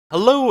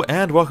Hello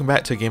and welcome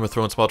back to a Game of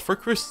Thrones mod for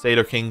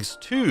Crusader Kings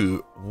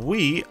 2.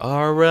 We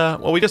are,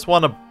 well, we just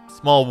won a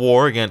small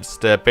war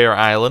against Bear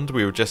Island.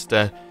 We were just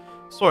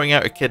sorting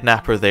out a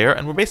kidnapper there,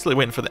 and we're basically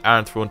waiting for the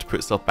Iron Throne to put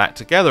itself back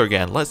together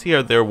again. Let's see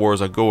how their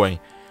wars are going.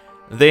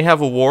 They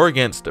have a war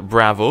against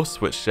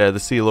Bravos, which the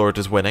Sea Lord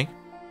is winning.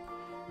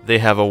 They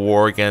have a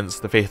war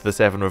against the Faith of the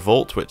Seven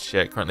Revolt, which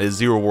currently is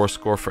 0 war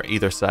score for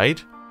either side.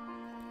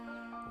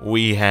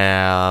 We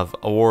have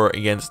a war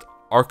against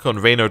Archon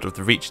Reynard of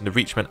the Reach and the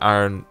Reachman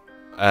Iron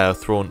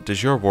Throne de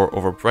jure war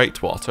over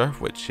Brightwater,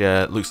 which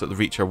looks like the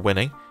Reach are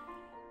winning.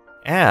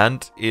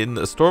 And in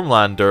the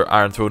Stormlander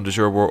Iron Throne de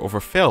jure war over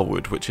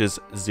Fellwood, which is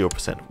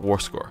 0% war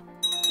score.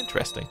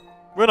 Interesting.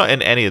 We're not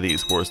in any of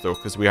these wars though,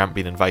 because we haven't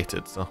been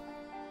invited, so...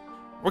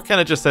 We're kind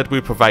of just said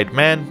we provide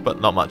men,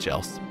 but not much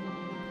else.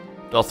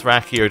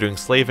 Dothraki are doing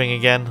slaving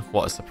again.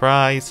 What a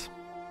surprise.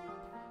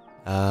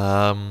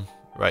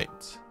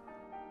 Right.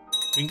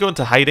 We can go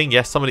into hiding.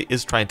 Yes, somebody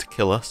is trying to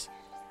kill us.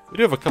 We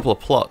do have a couple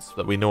of plots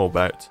that we know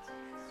about.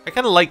 I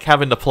kind of like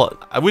having the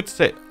plot. I would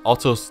say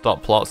auto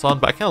stop plots on,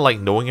 but I kind of like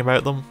knowing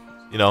about them,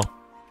 you know.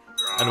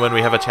 And when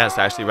we have a chance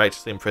to actually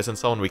righteously imprison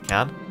someone, we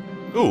can.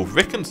 Ooh,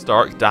 Rickon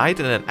Stark died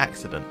in an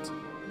accident.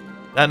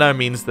 That now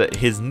means that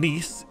his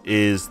niece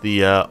is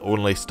the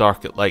only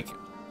Stark, is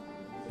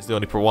the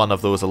only one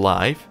of those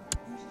alive.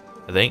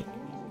 I think.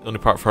 The only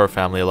part of her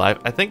family alive.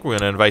 I think we're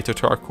going to invite her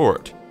to our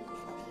court.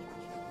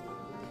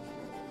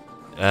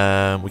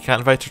 We can't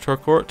invite her to our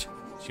court.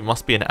 She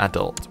must be an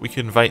adult. We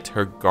can invite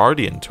her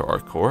guardian to our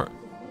court.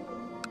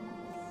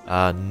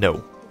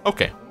 No.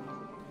 Okay.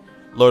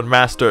 Lord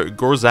Master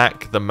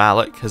Gorzak the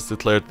Malik has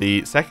declared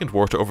the second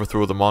war to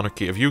overthrow the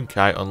monarchy of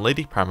Yunkai on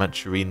Lady Paramount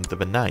Shireen the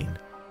Benign.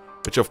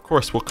 Which of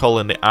course will call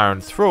in the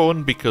Iron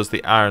Throne because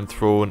the Iron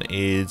Throne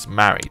is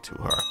married to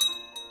her.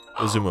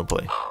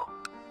 Presumably.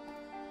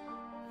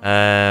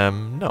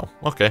 No.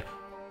 Okay.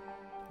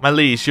 My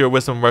liege, your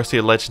wisdom and mercy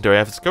are legendary. I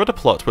have discovered a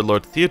plot where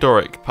Lord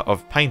Theodoric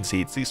of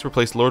Pineseed seeks to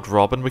replace Lord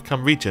Robb and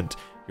become regent.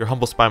 Your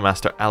humble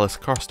spymaster, Alice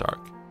Karstark.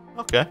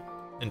 Okay,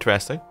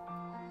 interesting.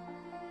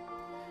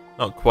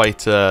 Not quite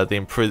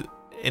the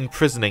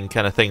imprisoning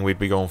kind of thing we'd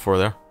be going for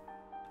there.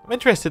 I'm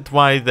interested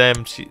why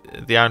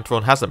the Iron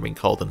Throne hasn't been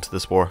called into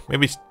this war.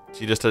 Maybe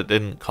she just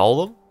didn't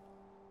call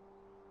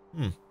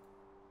them?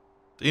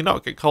 Do you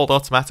not get called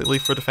automatically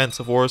for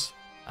defensive wars?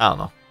 I don't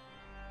know.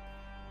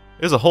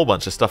 There's a whole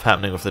bunch of stuff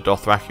happening with the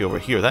Dothraki over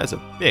here. That is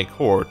a big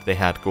horde they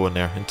had going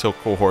there until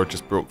Cohort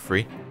just broke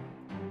free.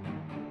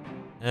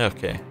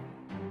 Okay.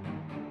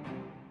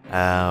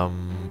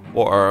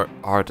 What are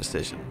our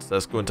decisions?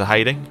 Let's go into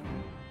hiding.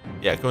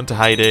 Yeah, go into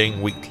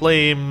hiding. Weak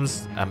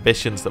claims,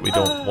 ambitions that we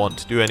don't want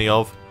to do any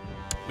of.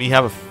 We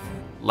have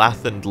a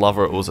Lathan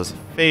lover owes us a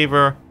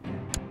favor.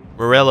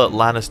 Morella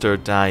Lannister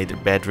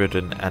died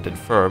bedridden and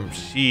infirm.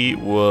 She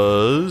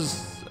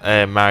was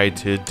married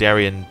to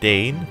Darian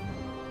Dane.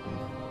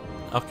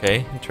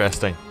 Okay,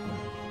 interesting.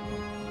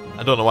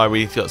 I don't know why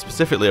we got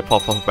specifically a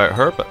pop-up about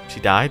her, but she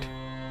died.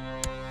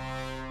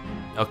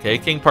 Okay,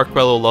 King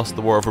Parquello lost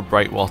the war over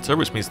Brightwater,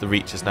 which means the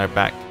Reach is now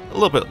back a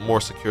little bit more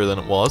secure than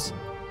it was.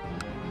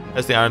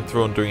 How's the Iron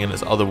Throne doing in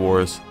its other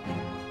wars?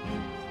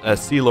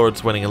 Sea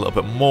Lord's winning a little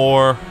bit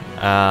more,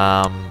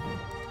 and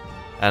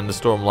the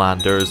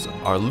Stormlanders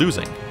are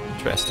losing.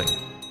 Interesting.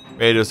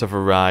 Raiders have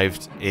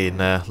arrived in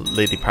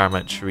Lady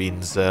Paramount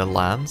Shireen's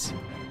lands.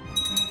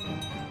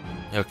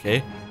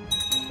 Okay.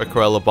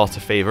 Corella bought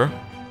a favor.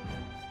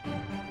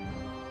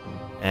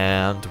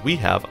 And we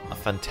have a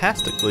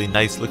fantastically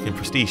nice looking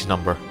prestige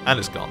number. And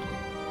it's gone.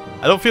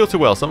 I don't feel too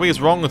well. Something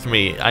is wrong with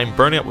me. I'm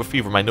burning up with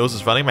fever. My nose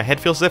is running. My head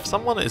feels as if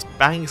someone is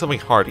banging something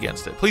hard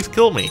against it. Please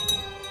kill me.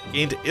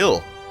 Gained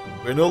ill.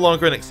 We're no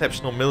longer an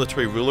exceptional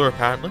military ruler,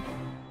 apparently.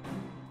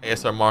 I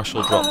guess our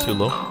marshal dropped too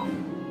low.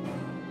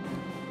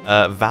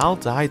 Val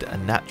died a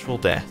natural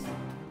death.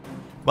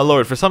 My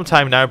lord, for some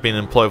time now I've been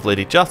in employ of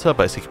Lady Jutta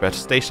by CK2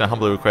 Station. I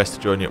humbly request to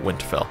join you at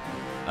Winterfell.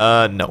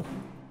 No.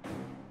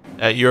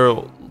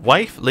 Your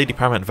wife, Lady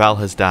Paramount Val,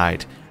 has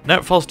died. Now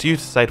it falls to you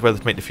to decide whether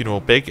to make the funeral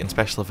big and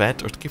special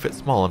event or to keep it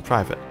small and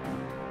private.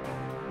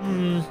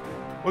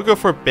 We'll go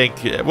for a big.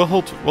 We'll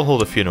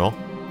hold a funeral.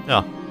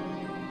 Yeah.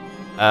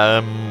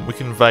 We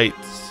can invite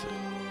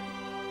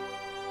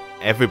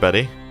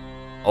everybody,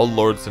 all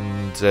lords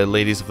and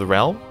ladies of the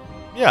realm.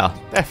 Yeah,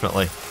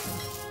 definitely.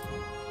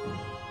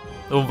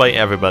 We'll invite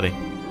everybody.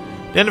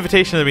 The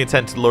invitation has been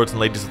sent to the lords and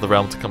ladies of the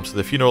realm to come to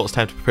the funeral. It's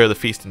time to prepare the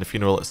feast and the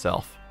funeral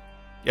itself.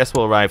 Yes,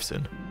 we'll arrive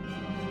soon.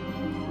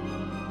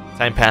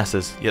 Time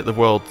passes, yet the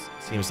world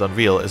seems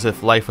unreal, as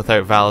if life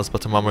without Val is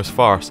but a mummer's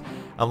farce.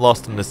 I'm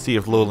lost in the sea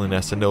of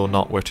loneliness and know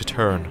not where to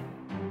turn.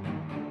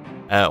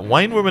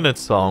 Wine, woman, and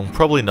song?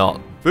 Probably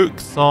not. Book,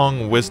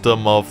 song,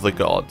 wisdom of the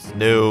gods?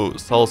 No.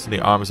 Solace in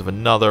the arms of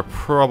another?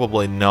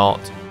 Probably not.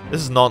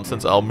 This is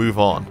nonsense, I'll move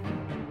on.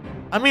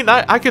 I mean,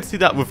 I could see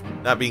that with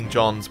that being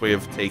Jon's way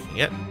of taking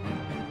it.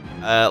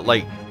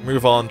 Like,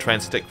 move on, try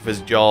and stick with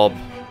his job.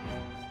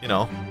 You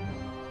know.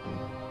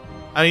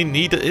 I mean,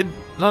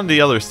 none of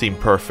the others seem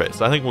perfect,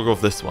 so I think we'll go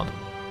with this one.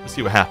 Let's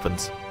see what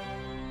happens.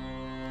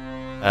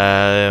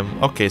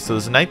 Okay, so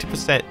there's a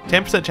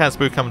 10% chance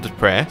we become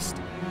depressed,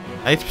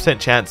 90%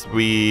 chance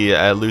we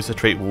lose the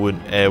trait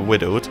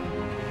widowed,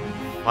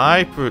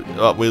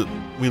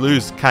 we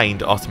lose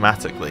kind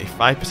automatically,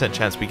 5%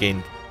 chance we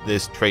gain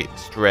this trait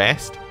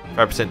stressed,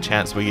 5%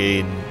 chance we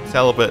gain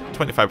celibate,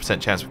 25%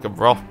 chance we become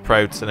wrath,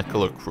 proud,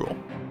 cynical, or cruel.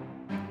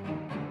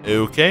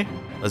 Okay,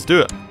 let's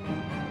do it.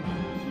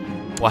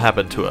 What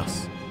happened to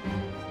us?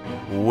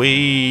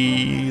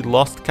 We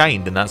lost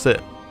kind, and that's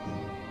it.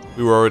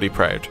 We were already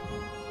proud.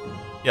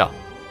 Yeah.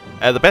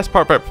 The best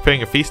part about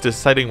preparing a feast is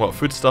deciding what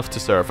foodstuff to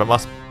serve. I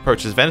must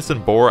purchase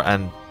venison, boar,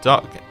 and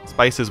duck,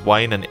 spices,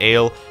 wine, and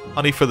ale,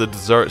 honey for the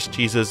desserts,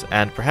 cheeses,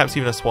 and perhaps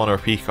even a swan or a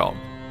peacock.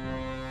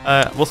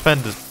 We'll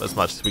spend as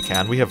much as we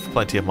can. We have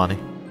plenty of money.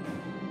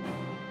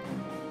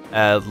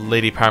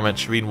 Lady Paramount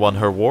Shireen won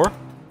her war.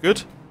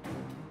 Good.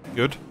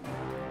 Good.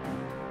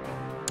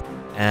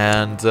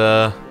 And,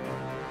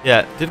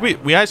 yeah,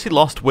 we actually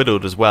lost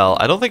widowed as well.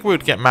 I don't think we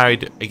would get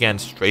married again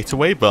straight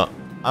away, but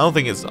I don't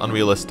think it's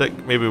unrealistic.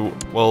 Maybe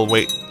we'll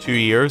wait 2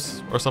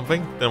 years or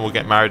something, then we'll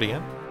get married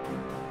again.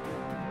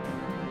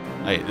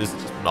 It's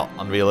just not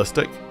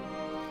unrealistic.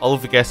 All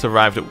of the guests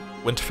arrived at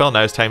Winterfell.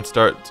 Now it's time to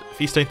start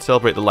feasting to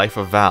celebrate the life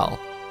of Val.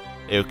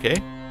 Okay.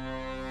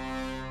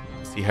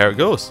 Let's see how it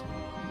goes.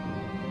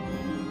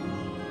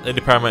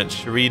 Lady Paramount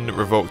Shireen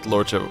revoked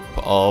lordship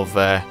of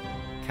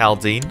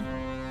Caldine.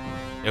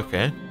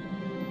 Okay.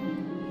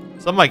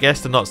 Some of my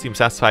guests did not seem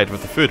satisfied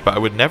with the food, but I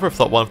would never have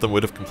thought one of them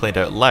would have complained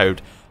out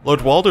loud.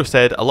 Lord Walder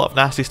said a lot of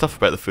nasty stuff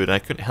about the food, and I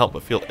couldn't help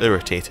but feel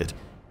irritated.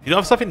 If you don't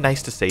have something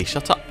nice to say,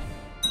 shut up.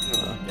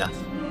 Yes.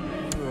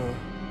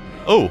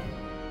 Oh.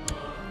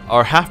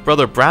 Our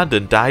half-brother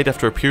Brandon died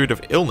after a period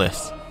of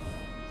illness.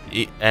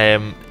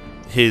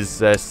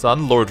 His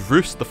son, Lord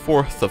Roose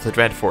IV of the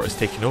Dreadfort, is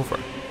taking over.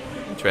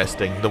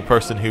 Interesting. The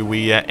person who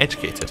we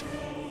educated.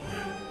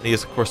 He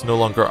is, of course, no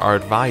longer our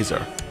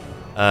advisor.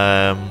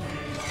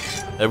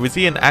 Was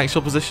he in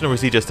actual position, or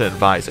was he just an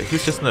advisor? He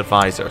was just an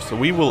advisor. So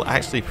we will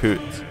actually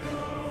put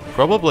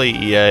probably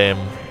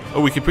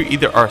we could put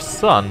either our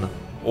son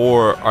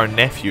or our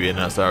nephew in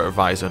as our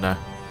advisor now.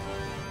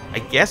 I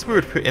guess we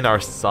would put in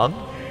our son.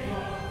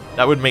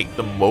 That would make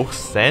the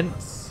most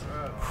sense.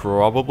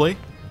 Probably.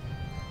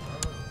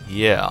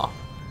 Yeah.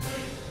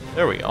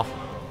 There we go.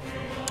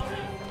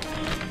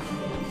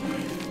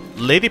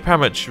 Lady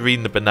Paramount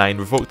Shireen the Benign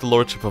revoked the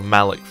lordship of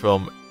Malik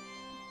from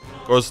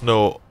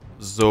Gosno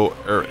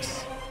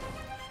Zo-Uris.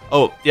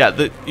 Oh,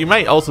 yeah, you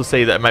might also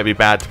say that it might be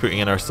bad putting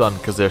in our son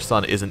because their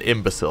son is an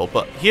imbecile,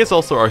 but he is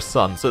also our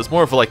son, so it's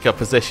more of like a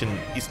position.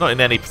 He's not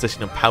in any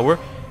position of power,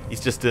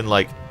 he's just in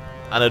like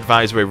an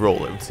advisory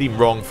role. It would seem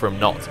wrong for him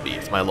not to be,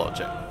 it's my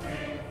logic.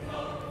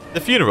 The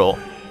funeral.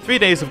 3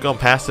 days have gone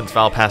past since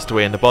Val passed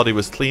away, and the body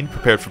was cleaned,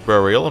 prepared for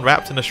burial, and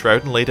wrapped in a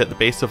shroud and laid at the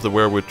base of the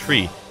weirwood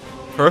tree.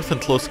 Perth and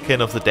close kin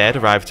of the dead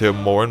arrived to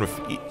mourn, with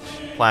each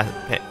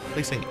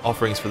placing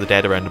offerings for the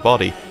dead around the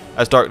body.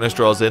 As darkness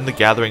draws in, the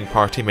gathering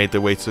party made their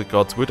way to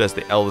God's Wood as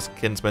the eldest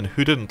kinsman,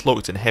 hooded and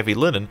cloaked in heavy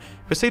linen,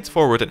 proceeds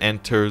forward and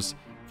enters,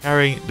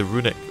 carrying the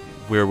runic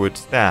weirwood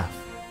staff.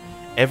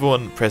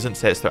 Everyone present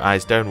sets their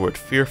eyes downward,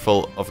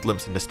 fearful of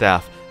glimpsing the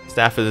staff. The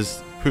staff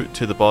is put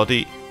to the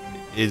body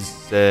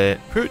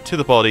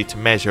to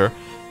measure,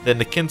 then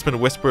the kinsman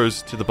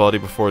whispers to the body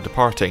before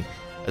departing.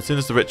 As soon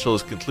as the ritual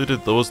is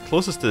concluded, those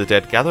closest to the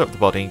dead gather up the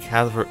body and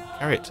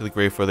carry it to the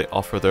grave where they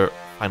offer their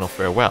final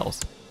farewells.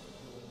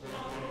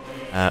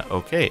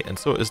 Okay, and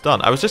so it is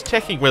done. I was just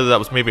checking whether that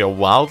was maybe a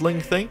wildling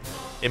thing.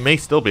 It may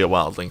still be a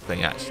wildling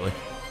thing, actually.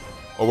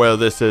 Or whether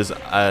this is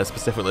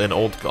specifically an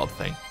old god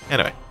thing.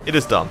 Anyway, it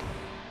is done.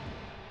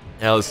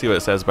 Now let's see what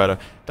it says about her.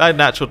 Died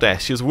natural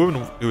death. She was a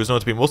woman who was known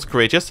to be most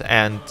courageous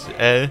and,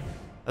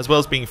 as well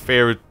as being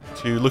fair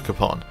to look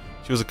upon.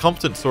 She was a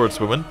competent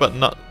swordswoman, but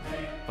not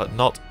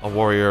a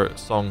warrior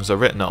songs are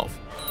written of.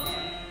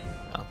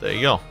 Ah, there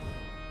you go.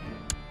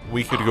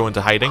 We could go into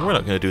hiding. We're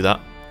not going to do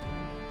that.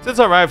 Since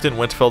I arrived in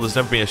Winterfell, there's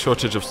never been a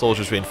shortage of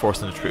soldiers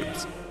reinforcing the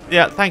troops.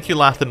 Yeah, thank you,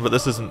 Lathan, but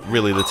this isn't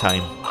really the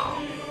time.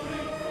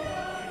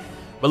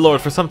 My lord,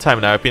 for some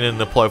time now I've been in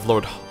the employ of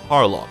Lord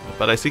Harlock,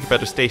 but I seek a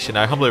better station.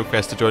 I humbly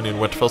request to join you in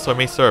Winterfell so I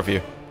may serve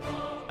you.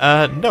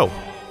 No,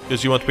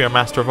 because you want to be our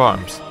master of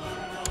arms.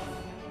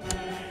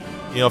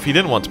 You know, if you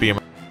didn't want to be our...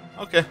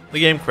 Okay, the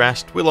game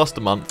crashed. We lost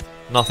a month.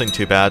 Nothing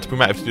too bad. We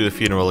might have to do the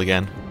funeral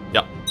again.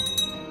 Yep.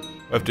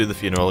 We have to do the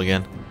funeral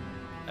again.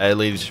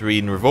 Lady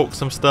Shireen revoked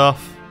some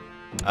stuff.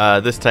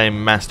 This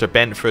time Master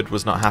Benford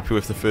was not happy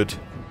with the food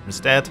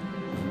instead.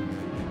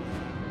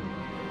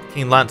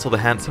 King Lancel the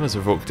Handsome has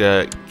revoked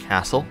a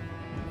castle.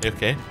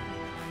 Okay.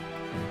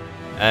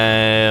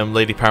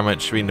 Lady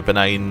Paramount Shireen the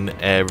Benign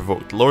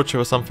revoked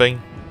lordship or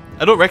something.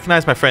 I don't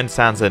recognise my friend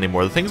Sansa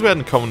anymore. The things we had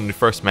in common when we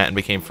first met and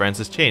became friends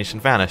has changed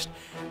and vanished.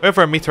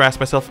 Whenever I meet her, I ask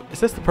myself, is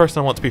this the person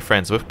I want to be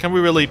friends with? Can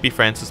we really be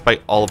friends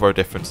despite all of our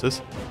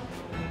differences?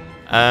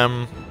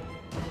 Yeah.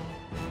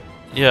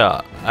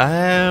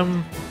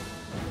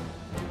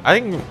 I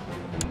think,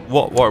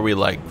 what are we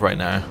like right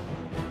now?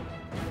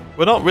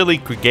 We're not really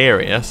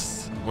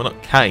gregarious. We're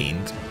not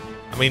kind.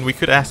 I mean, we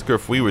could ask her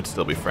if we would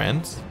still be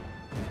friends.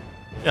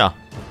 Yeah.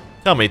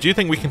 Tell me, do you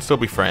think we can still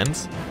be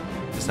friends?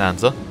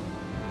 Sansa.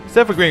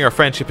 Instead of agreeing our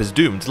friendship is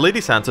doomed, Lady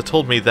Sansa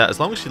told me that as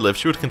long as she lived,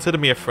 she would consider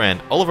me a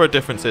friend. All of our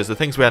differences, the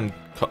things we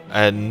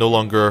no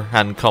longer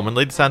had in common,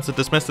 Lady Sansa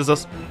dismissed as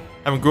us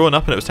having grown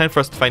up, and it was time for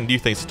us to find new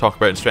things to talk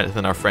about and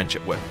strengthen our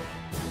friendship with.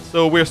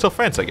 So we're still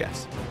friends, I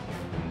guess.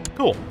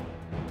 Cool.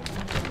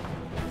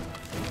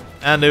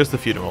 And there's the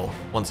funeral,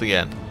 once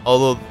again.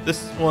 Although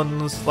this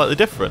one's slightly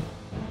different.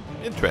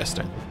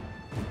 Interesting.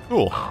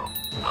 Cool.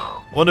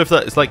 I wonder if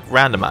that is like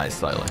randomized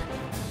slightly.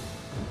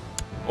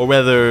 Or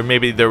whether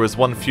maybe there was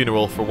one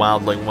funeral for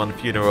Wildling, one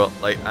funeral,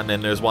 like, and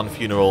then there's one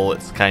funeral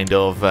that's kind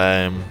of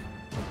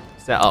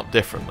set up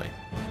differently.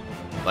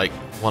 Like,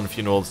 one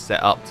funeral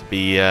set up to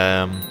be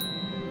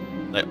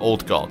like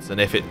old gods,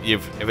 and if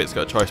it's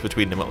got a choice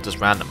between them, it'll just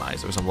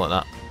randomize or something like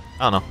that.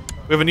 I don't know.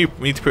 We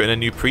need to put in a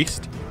new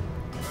priest.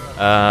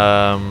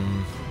 Well,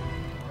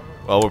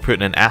 we're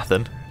putting in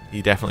Athen.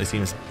 He definitely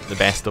seems the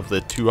best of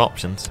the two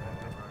options.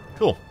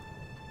 Cool.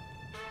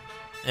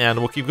 And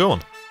we'll keep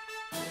going.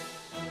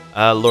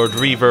 Lord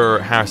Reaver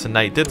Harrison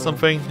Knight did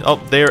something. Oh,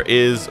 there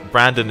is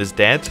Brandon is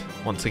dead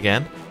once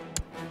again.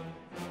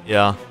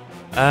 Yeah.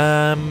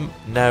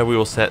 Now we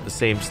will set the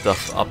same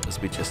stuff up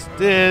as we just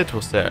did.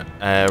 We'll set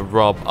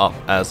Robb up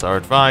as our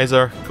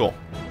advisor. Cool.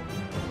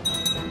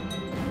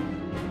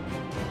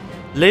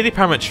 Lady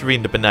Paramount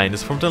Shireen the Benign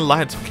has formed an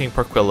alliance with King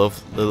Parquil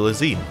of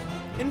Lilazine.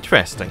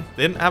 Interesting.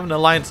 They didn't have an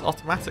alliance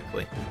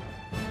automatically.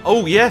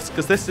 Oh yes,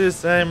 because this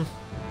is of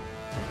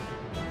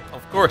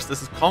course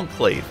this is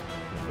Conclave,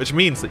 which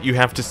means that you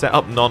have to set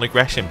up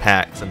non-aggression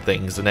pacts and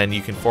things, and then you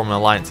can form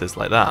alliances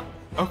like that.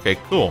 Okay,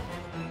 cool.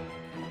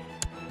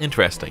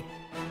 Interesting.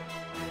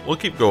 We'll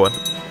keep going.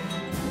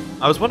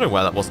 I was wondering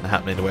why that wasn't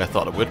happening the way I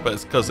thought it would, but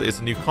it's because it's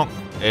a new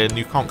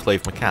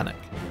Conclave mechanic.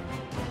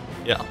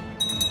 Yeah.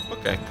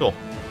 Okay, cool.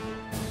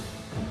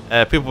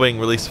 People being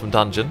released from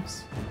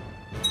dungeons.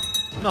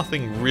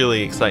 Nothing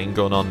really exciting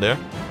going on there.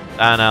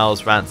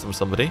 Annals ransom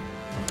somebody.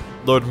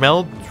 Lord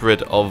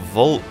Meldred of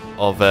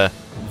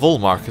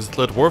Volmark has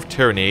declared war of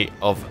tyranny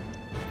of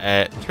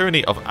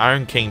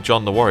Iron King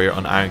Jon the Warrior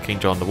on Iron King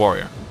Jon the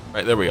Warrior.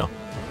 Right, there we go.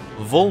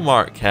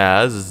 Volmark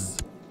has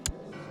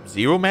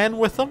 0 men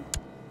with them?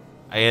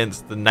 And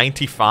the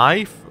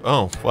 95?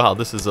 Oh, wow,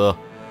 this is a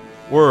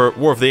war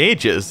of the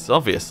ages,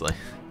 obviously.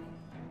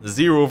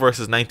 0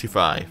 versus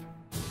 95.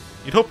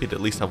 You'd hope he'd at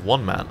least have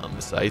 1 man on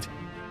the side.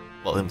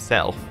 Well,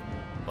 himself.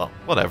 Well,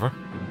 whatever.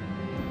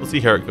 We'll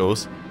see how it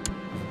goes.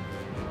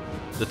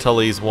 The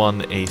Tullys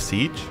won a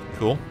siege.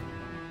 Cool.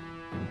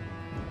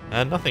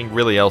 And nothing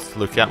really else to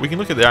look at. We can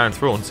look at the Iron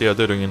Throne and see how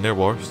they're doing in their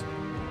wars.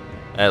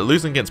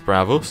 Losing against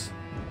Bravos.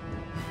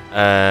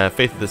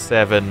 Faith of the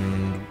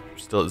Seven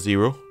still at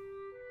 0.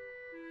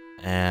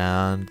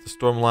 And the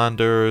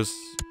Stormlanders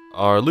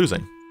are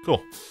losing.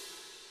 Cool.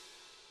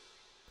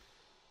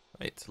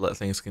 Right, so let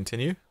things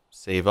continue.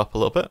 Save up a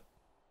little bit.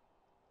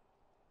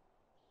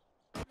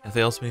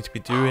 Anything else we need to be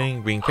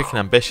doing? We can pick an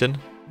ambition.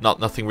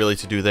 Nothing really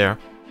to do there.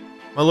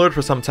 My lord,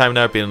 for some time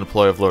now, being an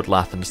employee of Lord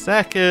Lathan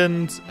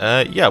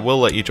II. Yeah, we'll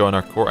let you join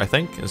our court, I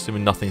think,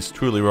 assuming nothing's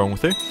truly wrong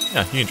with you.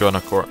 Yeah, you can join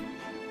our court.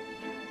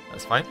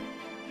 That's fine.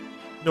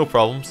 No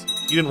problems.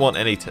 You didn't want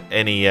any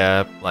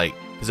like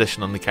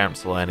position on the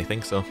council or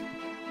anything, so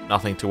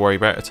nothing to worry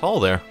about at all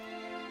there.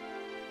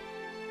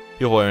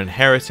 People are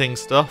inheriting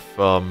stuff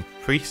from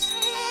priests.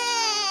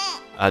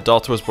 A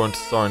daughter was born to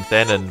Soren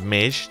Then and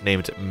Mage,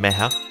 named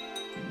Meha.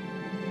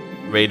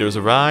 Raiders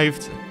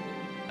arrived.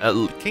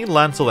 King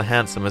Lancel the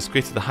Handsome has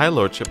created the High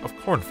Lordship of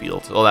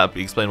Cornfield. Oh, that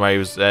would explain why he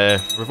was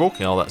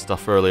revoking all that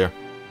stuff earlier.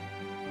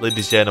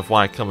 Lady Jen of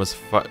Wycombe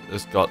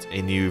has got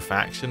a new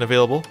faction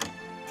available.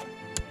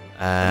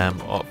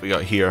 What have we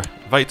got here?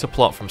 Invite to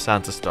plot from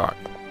Sansa Stark.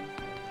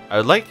 I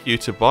would like you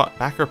to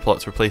back our plot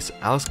to replace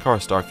Alice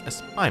Stark as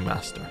Spy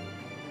Master.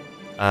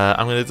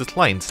 I'm going to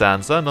decline,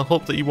 Sansa, and I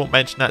hope that you won't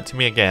mention that to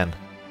me again.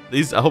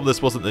 I hope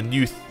this wasn't the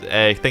new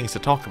things to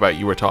talk about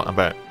you were talking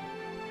about.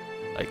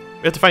 Like,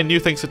 we have to find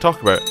new things to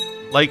talk about.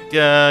 Like,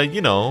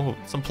 you know,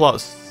 some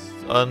plots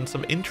and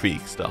some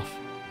intrigue stuff.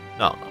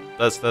 No,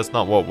 that's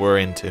not what we're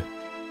into.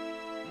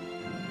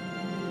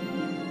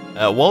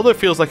 Walder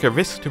feels like I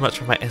risk too much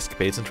for my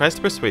escapades and tries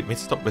to persuade me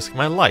to stop risking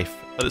my life,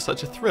 but it's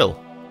such a thrill.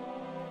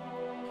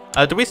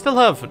 Do we still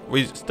have...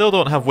 We still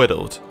don't have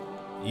Widowed.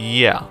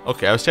 Yeah,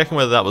 okay, I was checking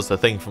whether that was the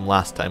thing from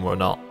last time or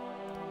not.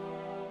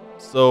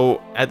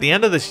 So, at the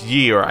end of this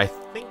year, I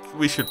think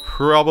we should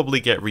probably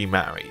get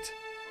remarried.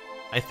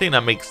 I think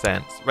that makes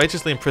sense.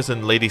 Righteously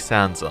imprison Lady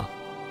Sansa.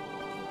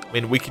 I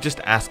mean, we could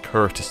just ask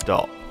her to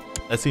stop.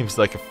 That seems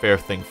like a fair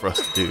thing for us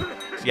to do.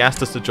 She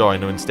asked us to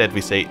join, and instead we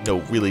say,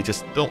 no, really,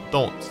 just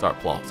don't start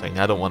plotting.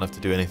 I don't want to have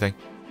to do anything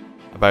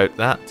about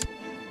that.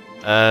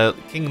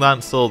 King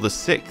Lancel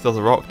VI of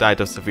the Rock died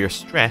of severe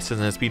stress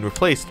and has been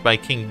replaced by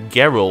King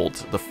Gerald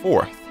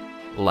IV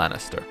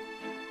Lannister.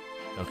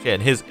 Okay,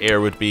 and his heir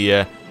would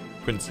be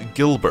Prince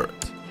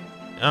Gilbert.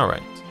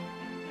 Alright.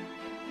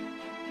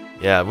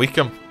 Yeah,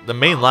 the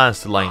main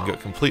Lannister line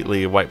got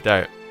completely wiped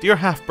out. Dear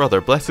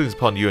half-brother, blessings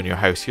upon you and your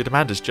house. Your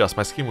demand is just.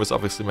 My scheme was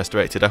obviously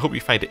misdirected. I hope you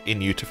find it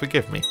in you to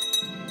forgive me.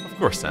 Of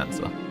course,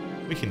 Sansa.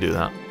 We can do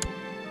that.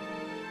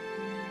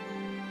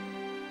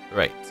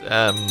 Right,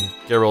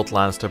 Geralt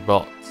Lannister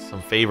bought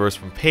some favours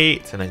from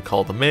Pate and then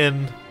called them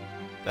in.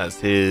 That's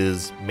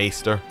his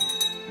maester.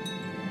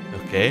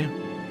 Okay.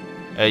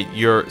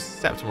 Your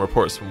septum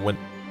reports from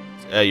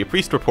your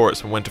priest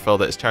reports from Winterfell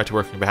that his charity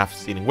working on behalf is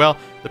succeeding well.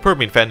 The poor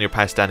being fed and your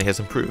pie standing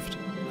has improved.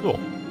 Cool.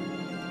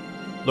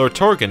 Lord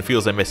Torgon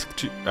feels I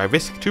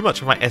risk too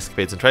much of my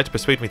escapades and tried to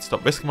persuade me to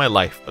stop risking my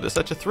life, but it's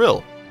such a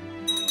thrill.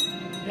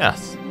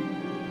 Yes.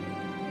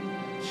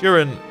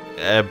 Stannis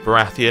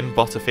Baratheon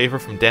bought a favour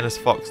from Dennis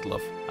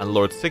Foxglove, and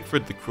Lord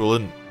Sigfrid the Cruel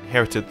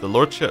inherited the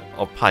lordship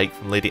of Pike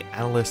from Lady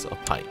Annalise of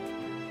Pike.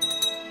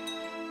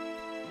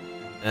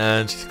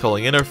 And she's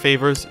calling in her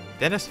favours.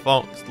 Dennis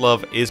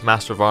Foxglove is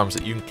Master of Arms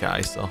at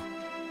Yunkai, so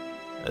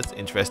that's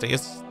interesting.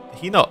 Is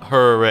he not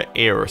her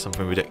heir or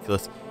something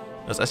ridiculous?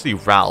 No, it's actually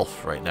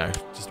Ralph right now.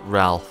 Just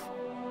Ralph.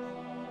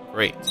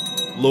 Great.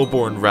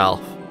 Lowborn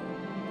Ralph.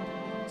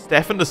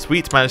 Stefan the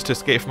Sweet managed to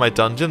escape from my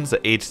dungeons at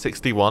age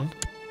 61.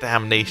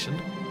 Damnation.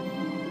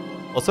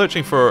 While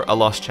searching for a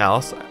lost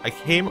chalice, I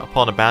came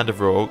upon a band of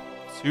rogues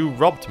who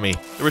robbed me.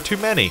 There were too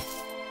many.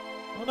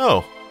 Oh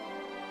no.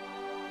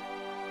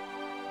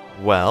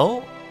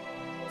 Well,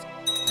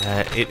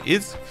 it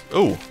is...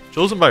 Oh,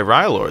 chosen by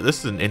Rylor.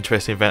 This is an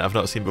interesting event I've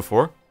not seen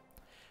before.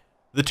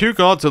 The two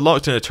gods are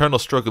locked in an eternal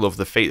struggle over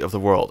the fate of the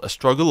world. A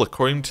struggle,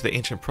 according to the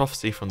ancient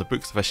prophecy from the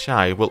books of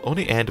Ashai, will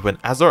only end when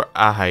Azor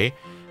Ahai,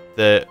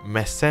 the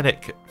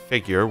messianic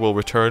figure, will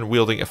return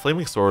wielding a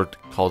flaming sword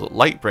called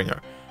Lightbringer,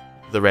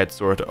 the red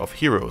sword of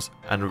heroes,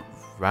 and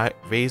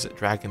raise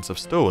dragons of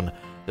stone.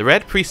 The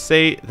red priests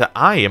say that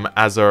I am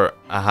Azor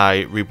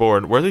Ahai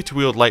reborn, worthy to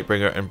wield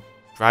Lightbringer and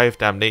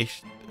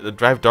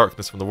drive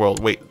darkness from the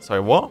world. Wait, sorry,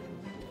 what?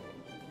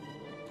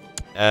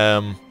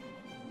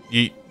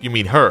 You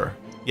mean her?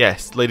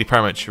 Yes, Lady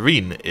Paramount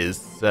Shireen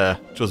is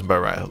chosen by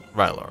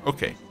Rylor.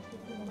 Okay.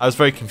 I was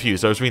very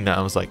confused. I was reading that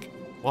and I was like,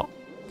 what?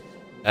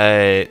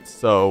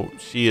 So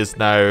she is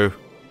now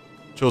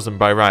chosen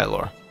by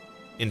Rylor.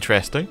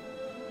 Interesting.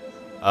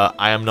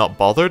 I am not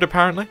bothered,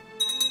 apparently.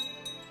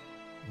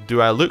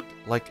 Do I look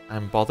like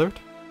I'm bothered?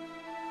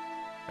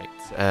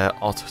 Right,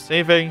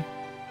 auto-saving.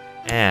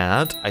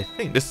 And I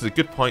think this is a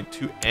good point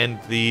to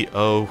end the,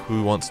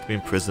 who wants to be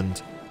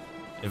imprisoned?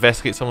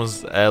 Investigate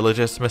someone's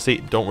legitimacy,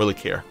 don't really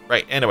care.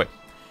 Right, anyway.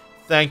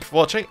 Thank you for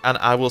watching, and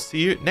I will see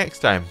you next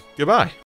time. Goodbye.